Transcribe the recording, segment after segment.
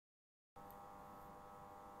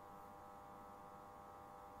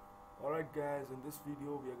Alright guys, in this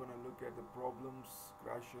video we are going to look at the problems,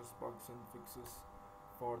 crashes, bugs and fixes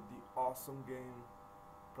for the awesome game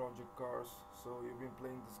Project Cars. So you've been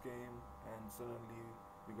playing this game and suddenly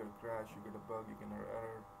you get a crash, you get a bug, you get an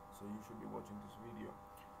error, so you should be watching this video.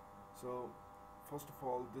 So first of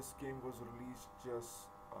all, this game was released just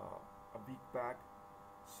a week back,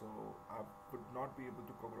 so I would not be able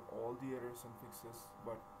to cover all the errors and fixes,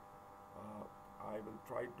 but I will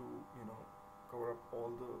try to cover up all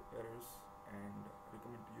the errors and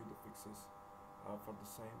recommend to you the fixes for the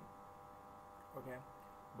same. Okay,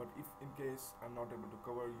 but if in case I'm not able to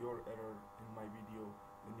cover your error in my video,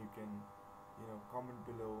 then you can comment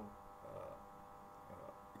below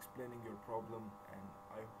explaining your problem, and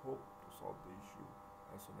I hope to solve the issue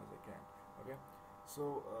as soon as I can. Okay,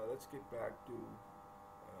 so let's get back to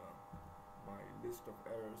my list of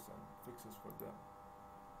errors and fixes for them.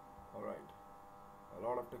 Alright, a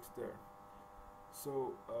lot of text there.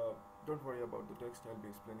 So don't worry about the text, I'll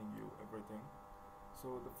be explaining you everything.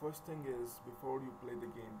 So the first thing is, before you play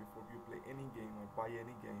the game, before you play any game or buy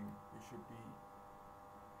any game, you should be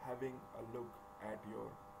having a look at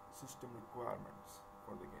your system requirements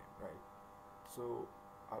for the game, right? So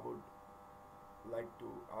I would like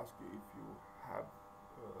to ask you if you have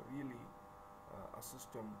really a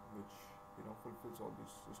system which fulfills all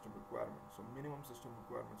these system requirements. So minimum system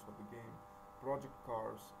requirements for the game Project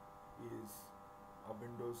Cars is a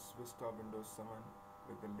Vista Windows 7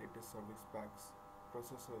 with the latest service packs,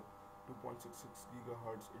 processor 2.66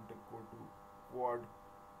 GHz Intel Core 2 Quad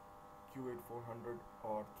Q8400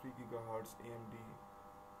 or 3 GHz AMD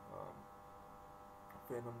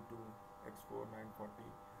Phenom 2 X4 940,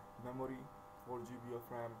 memory 4 GB of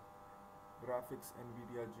RAM, graphics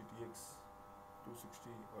nVidia GTX 260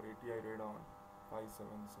 or ATI Radeon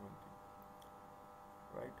 5770,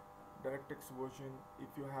 right? DirectX version, if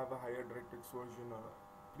you have a higher DirectX version,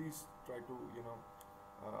 please try to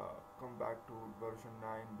come back to version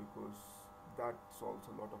 9, because that solves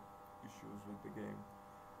a lot of issues with the game.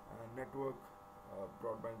 Network,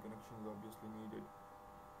 broadband connection is obviously needed.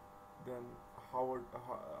 Then hard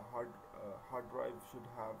drive should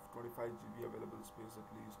have 25 GB available space at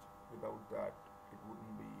least. Without that it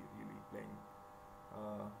wouldn't be really playing,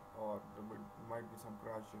 or there might be some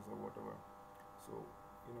crashes or whatever. So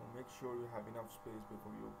make sure you have enough space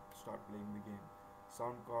before you start playing the game.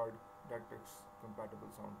 Sound card, DirectX compatible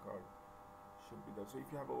sound card should be there. So if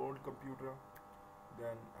you have an old computer,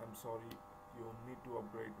 then I'm sorry, you need to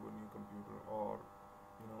upgrade to a new computer, or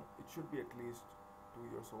it should be at least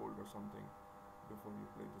 2 years old or something before you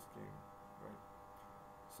play this game, right?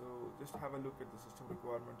 So just have a look at the system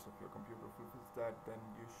requirements. If your computer fulfills that, then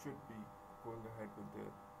you should be going ahead with the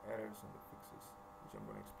errors and the fixes, which I'm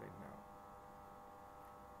going to explain now.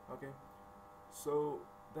 Okay, so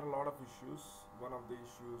there are a lot of issues. One of the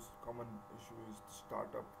common issue is the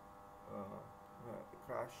startup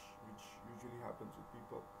crash, which usually happens with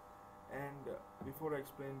people. And before I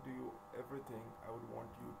explain to you everything, I would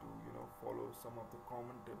want you to follow some of the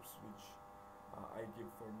common tips which I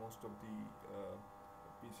give for most of the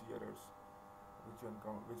PC errors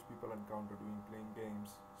which people encounter during playing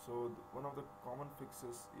games. So one of the common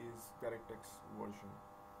fixes is DirectX version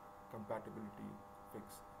compatibility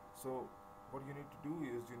fix. So what you need to do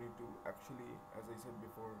is, you need to actually, as I said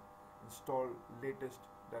before, install latest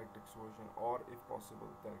DirectX version, or if possible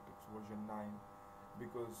DirectX version 9,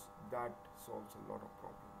 because that solves a lot of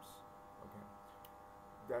problems. Okay,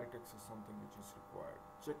 DirectX is something which is required.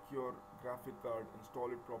 Check your graphic card,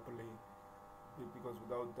 install it properly, because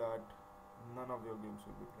without that none of your games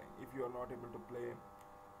will be playing. If you are not able to play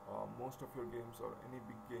most of your games or any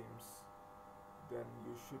big games, then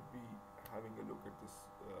you should be having a look at this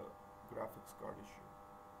graphics card issue.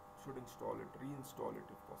 Should install it, reinstall it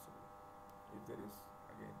if possible, if there is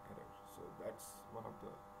again error. So that's one of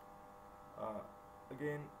the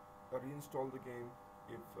again reinstall the game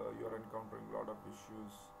if you are encountering a lot of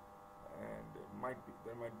issues, and there might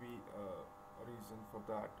be a reason for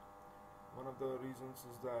that. One of the reasons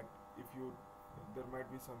is that there might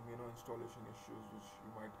be some installation issues which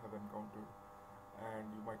you might have encountered and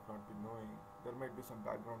you might not be knowing. There might be some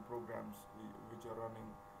background programs which are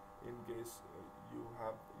running. In case you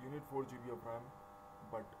need 4 GB of RAM,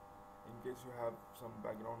 but in case you have some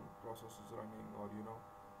background processes running, or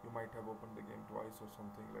you might have opened the game twice or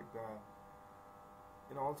something like that.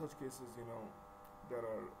 In all such cases,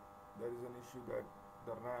 there is an issue that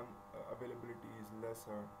the RAM availability is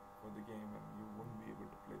lesser for the game and you won't be able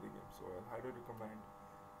to play the game. So I highly recommend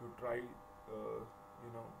you try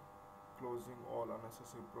closing all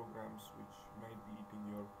unnecessary programs which might be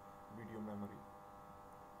eating your video memory.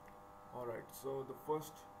 Alright, so the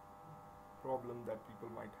first problem that people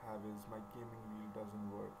might have is my gaming wheel doesn't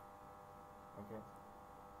work. Okay,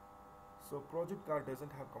 so Project Car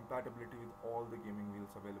doesn't have compatibility with all the gaming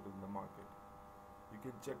wheels available in the market. You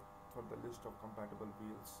can check for the list of compatible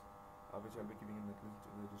wheels, which I'll be giving in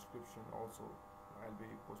the description. Also, I'll be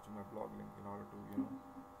posting my blog link in order to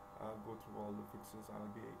go through all the fixes.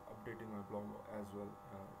 I'll be updating my blog as well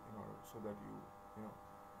in order so that you know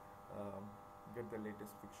um, get the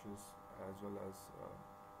latest fixtures, as well as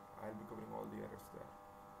I'll be covering all the errors there.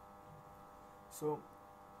 So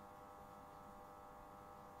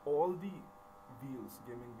all the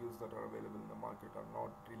gaming wheels that are available in the market are not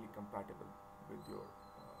really compatible with your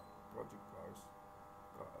project cars.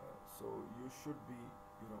 So you should be,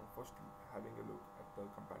 first having a look at the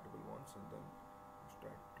compatible ones, and then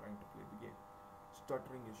start trying to play the game.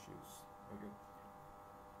 Stuttering issues. Okay.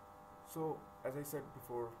 So as I said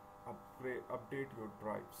before, update your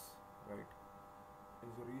drives, right? And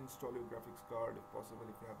so reinstall your graphics card if possible.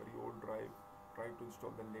 If you have a very old drive, try to install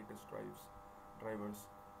the latest drivers,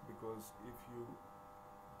 because if you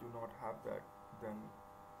do not have that, then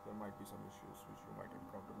there might be some issues which you might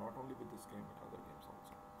encounter, not only with this game but other games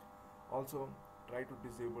also. Also, try to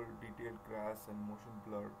disable detailed grass and motion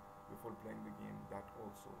blur before playing the game. That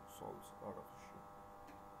also solves a lot of issue.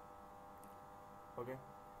 Okay,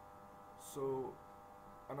 so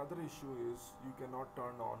another issue is you cannot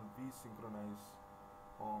turn on V-synchronize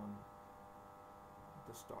on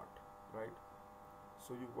the start, right?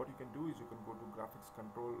 So what you can do is you can go to graphics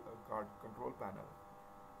card control panel.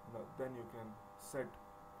 Now, then you can set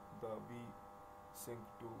the V-sync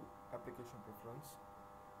to application preference,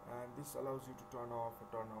 and this allows you to turn off or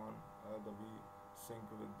turn on the V-sync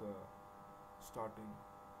with the starting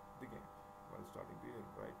the game, while starting the game,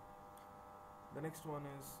 right? The next one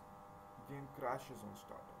is game crashes on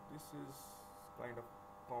startup. This is kind of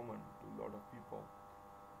common to a lot of people,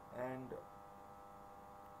 and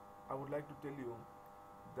I would like to tell you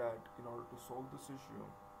that in order to solve this issue,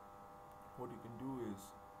 what you can do is,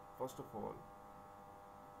 first of all,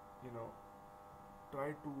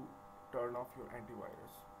 try to turn off your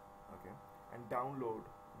antivirus, okay, and download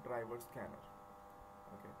driver scanner,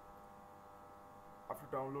 okay. After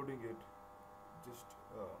downloading it, just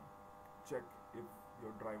check if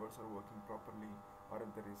your drivers are working properly, or if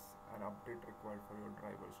there is an update required for your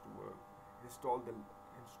drivers to work. Install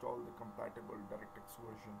the compatible DirectX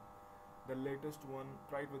version. The latest one,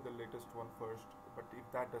 try it with the latest one first, but if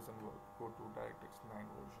that doesn't work, go to DirectX 9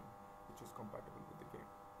 version, which is compatible with the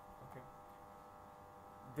game. Okay.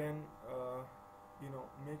 Then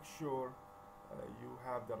make sure you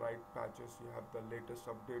have the right patches. You have the latest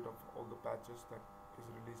update of all the patches that is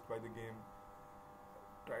released by the game.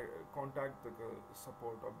 Contact the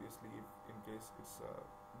support, obviously, if in case it's a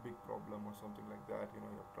big problem or something like that. You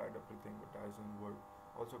have tried everything but doesn't work.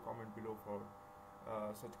 Also comment below for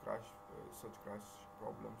such crash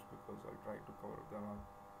problems, because I'll try to cover them up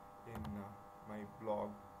in my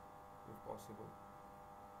blog if possible.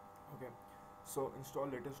 Okay, so install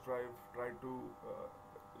latest drive. Try to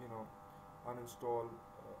uninstall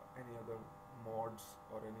any other mods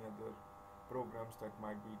or any other programs that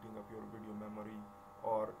might be eating up your video memory,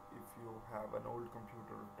 or if you have an old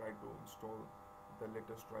computer, try to install the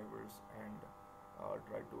latest drivers and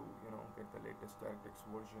try to get the latest DirectX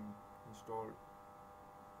version installed.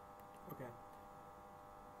 Okay,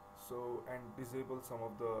 so, and disable some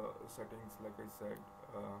of the settings. Like I said,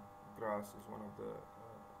 grass is one of the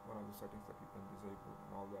settings that you can disable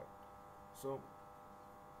and all that. So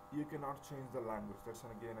you cannot change the language. That's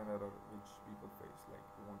again an error which people face. Like,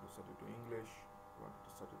 you want to set it to English, you want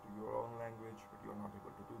to set it to your own language, but you're not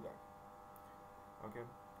able to do that. Okay,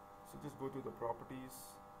 so just go to the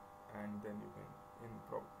properties, and then you can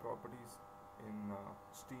properties in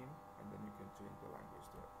Steam, and then you can change the language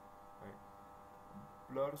there. Right.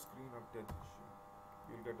 Blur screen of death issue.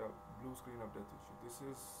 You'll get a blue screen of death issue. This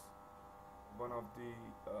is one of the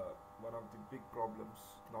big problems,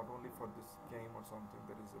 not only for this game or something.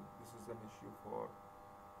 This is an issue for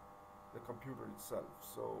the computer itself.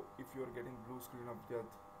 So if you're getting blue screen of death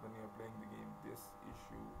when you're playing the game, this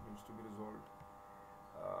issue needs to be resolved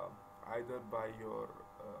either by your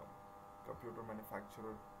computer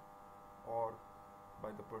manufacturer or by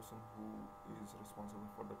the person who is responsible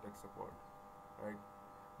for the tech support, right?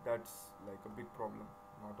 That's like a big problem,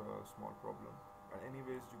 not a small problem.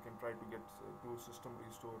 Anyways, you can try to do system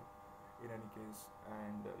restore in any case,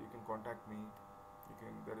 and you can contact me.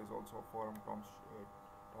 There is also a forum, Tom's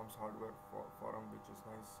Hardware forum, which is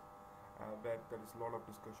nice, where there is a lot of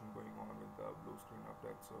discussion going on with the blue screen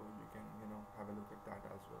update, so you can have a look at that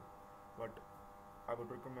as well. But I would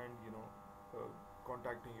recommend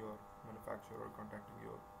contacting your manufacturer, contacting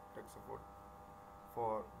your tech support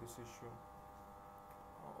for this issue.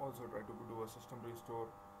 Also try to do a system restore,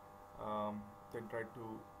 then try to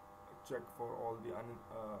check for all the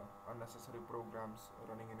unnecessary programs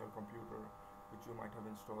running in your computer which you might have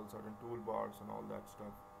installed, certain toolbars and all that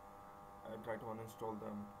stuff, and try to uninstall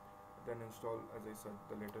them, then install, as I said,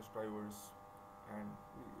 the latest drivers, and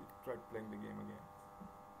try playing the game again.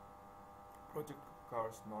 Project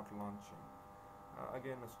cars not launching,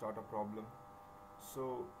 again a startup problem.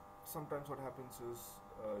 So sometimes what happens is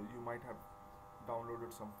you might have downloaded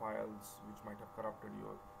some files which might have corrupted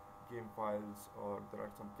your game files, or there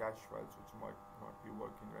are some cache files which might not be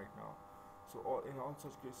working right now. So in all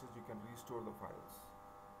such cases you can restore the files.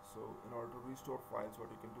 So in order to restore files,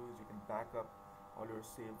 what you can do is you can back up all your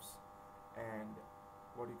saves, and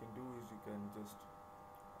what you can do is you can just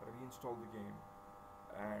reinstall the game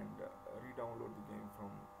and re-download the game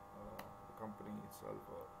from the company itself,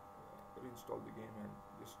 or reinstall the game and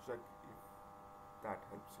just check if that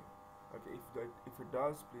helps you. Okay, if it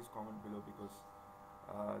does, please comment below, because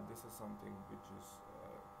this is something which is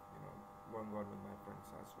going on with my friends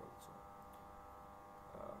as well. So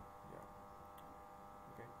yeah,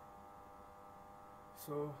 okay.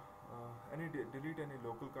 So delete any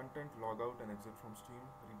local content, log out and exit from Steam,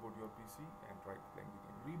 reboot your PC and try playing the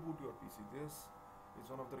game. Reboot your PC. This is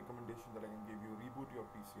one of the recommendations that I can give you. Reboot your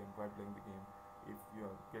PC and try playing the game if you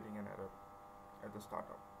are getting an error at the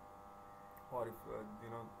startup, or if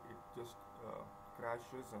it just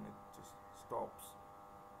crashes and it just stops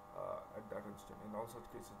at that instant. In all such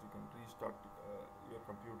cases, you can restart your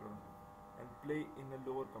computer and play in a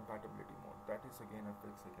lower compatibility mode. That is again a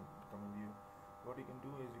fix I can recommend you. What you can do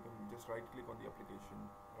is you can just right click on the application,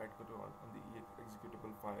 right click on the executable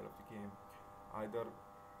file of the game, either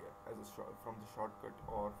as from the shortcut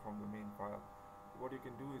or from the main file. What you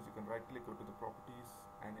can do is you can right click, go to the properties,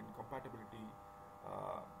 and in compatibility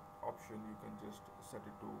option you can just set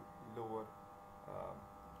it to lower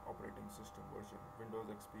operating system version, Windows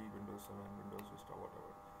XP, Windows 7, Windows Vista, whatever.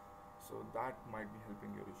 So that might be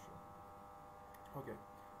helping your issue. Okay,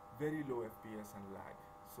 very low FPS and lag.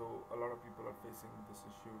 So a lot of people are facing this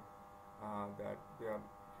issue, that they are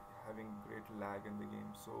having great lag in the game.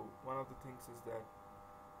 So one of the things is that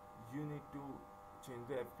you need to change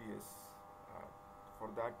the FPS. For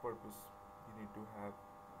that purpose, you need to have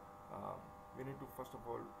we need to first of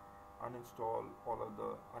all uninstall all of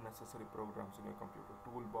the unnecessary programs in your computer,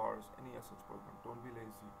 toolbars, any such program. Don't be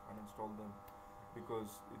lazy, uninstall them,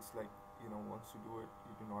 because it's like, once you do it,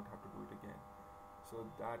 you do not have to do it again. So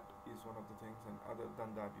that is one of the things. And other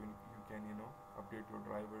than that, you can update your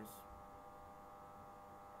drivers,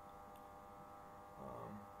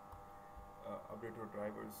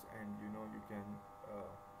 and you can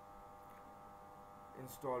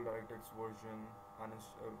install DirectX version,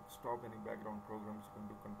 stop any background programs. You can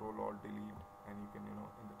do Control Alt Delete, and you can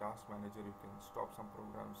in the task manager you can stop some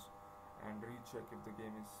programs and recheck if the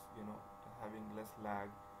game is having less lag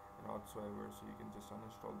and whatsoever. So you can just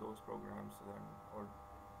uninstall those programs or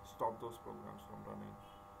stop those programs from running.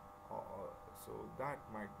 So that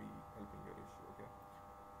might be helping your issue. Okay.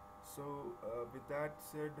 So with that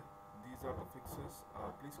said, these are the fixes.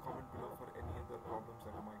 Please comment below for any other problems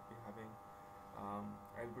that you might be having.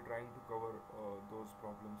 I'll be trying to cover those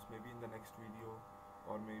problems maybe in the next video,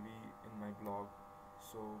 or maybe in my blog.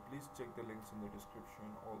 So please check the links in the description.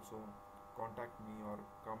 Also contact me or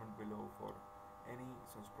comment below for any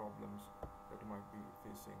such problems that you might be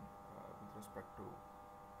facing with respect to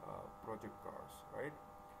project cars, right?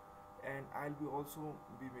 And I'll be also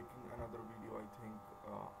be making another video, I think,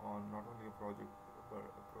 on not only a project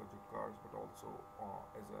cars, but also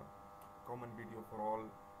as a common video for all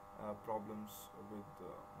problems with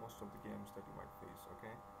most of the games that you might face.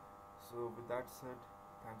 Okay, so with that said,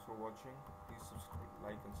 thanks for watching. Please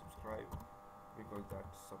like and subscribe, because that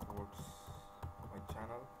supports my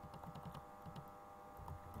channel.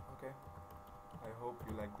 Okay, I hope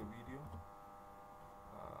you like the video.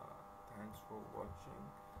 Thanks for watching.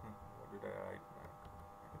 What did I write, man?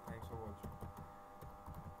 Okay, thanks for watching.